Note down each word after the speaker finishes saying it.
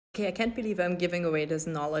Okay, I can't believe I'm giving away this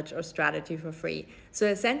knowledge or strategy for free. So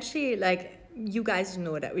essentially, like, you guys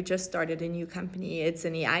know that we just started a new company. It's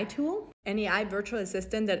an AI tool, an AI virtual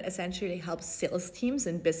assistant that essentially helps sales teams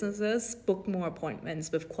and businesses book more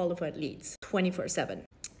appointments with qualified leads 24/7.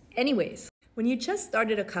 Anyways, when you just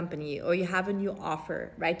started a company or you have a new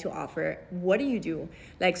offer, right to offer, what do?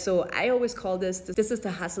 Like, so I always call this is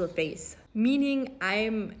the hustle phase, meaning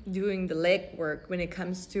I'm doing the legwork when it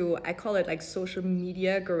comes to, I call it like social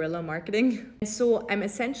media guerrilla marketing. And so I'm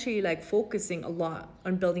essentially like focusing a lot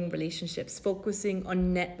on building relationships, focusing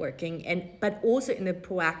on networking, but also in a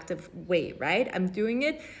proactive way, right? I'm doing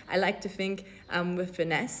it, I like to think with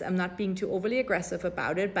finesse. I'm not being too overly aggressive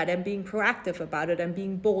about it, but I'm being proactive about it. I'm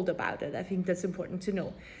being bold about it. I think that's important to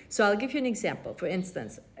know. So I'll give you an example. For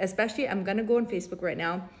instance, especially I'm gonna go on Facebook right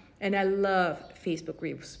now, and I love Facebook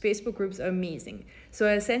groups. Facebook groups are amazing. So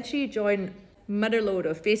I essentially join motherload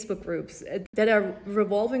of Facebook groups that are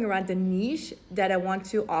revolving around the niche that I want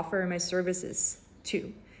to offer my services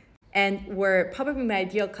to, and where probably my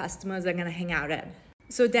ideal customers are gonna hang out at.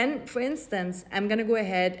 So then, for instance, I'm gonna go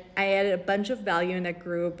ahead, I added a bunch of value in that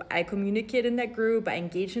group, I communicate in that group, I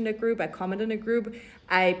engage in that group, I comment in the group,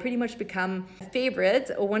 I pretty much become a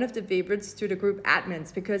favorite or one of the favorites to the group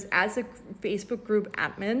admins, because as a Facebook group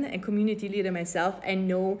admin and community leader myself, I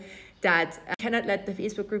know that I cannot let the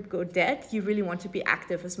Facebook group go dead. You really want to be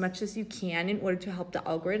active as much as you can in order to help the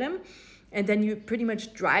algorithm. And then you pretty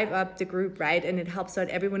much drive up the group, right? And it helps out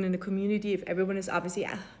everyone in the community if everyone is obviously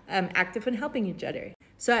active and helping each other.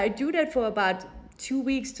 So I do that for about 2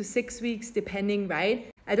 weeks to 6 weeks, depending, right?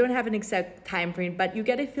 I don't have an exact time frame, but you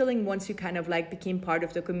get a feeling once you kind of like became part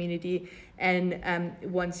of the community, and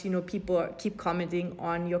once, you know, people keep commenting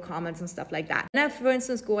on your comments and stuff like that. And I, for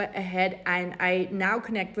instance, go ahead and I now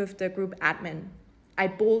connect with the group admin. I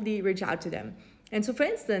boldly reach out to them. And so, for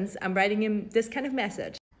instance, I'm writing him this kind of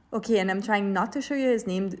message. Okay, and I'm trying not to show you his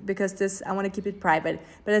name because I want to keep it private.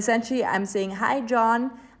 But essentially, I'm saying, hi,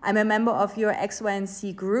 John, I'm a member of your X, Y, and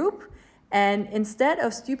Z group. And instead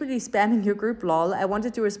of stupidly spamming your group lol, I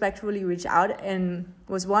wanted to respectfully reach out and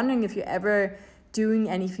was wondering if you're ever doing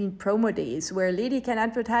any feed promo days where a lady can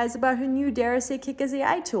advertise about her new, dare I say, kick-ass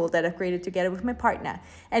AI tool that I've created together with my partner.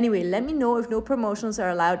 Anyway, let me know if no promotions are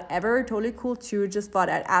allowed ever. Totally cool too. Just thought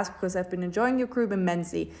I'd ask because I've been enjoying your group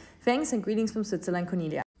immensely. Thanks and greetings from Switzerland,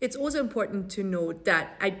 Cornelia. It's also important to note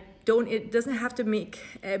that it doesn't have to be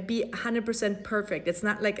 100% perfect. It's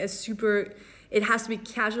not like it has to be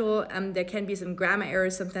casual. There can be some grammar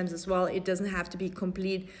errors sometimes as well. It doesn't have to be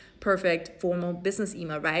complete, perfect, formal business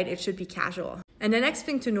email, right? It should be casual. And the next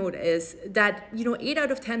thing to note is that, 8 out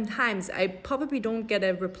of 10 times, I probably don't get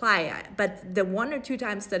a reply, but the 1 or 2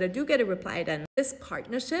 times that I do get a reply, then this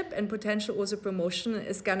partnership and potential also promotion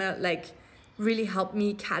is gonna really help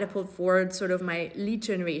me catapult forward sort of my lead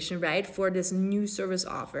generation, right, for this new service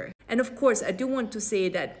offer. And of course, I do want to say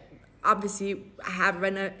that obviously I've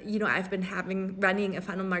been running a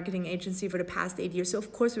funnel marketing agency for the past 8 years. So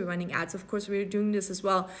of course we're running ads, of course we're doing this as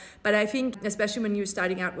well. But I think especially when you're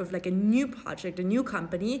starting out with like a new project, a new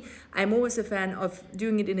company, I'm always a fan of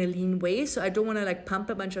doing it in a lean way. So I don't want to pump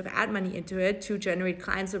a bunch of ad money into it to generate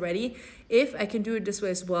clients already. If I can do it this way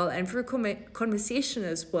as well, and through conversation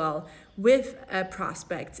as well with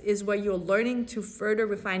prospects, is where you're learning to further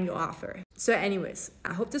refine your offer. So anyways,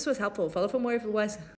 I hope this was helpful. Follow for more if it was.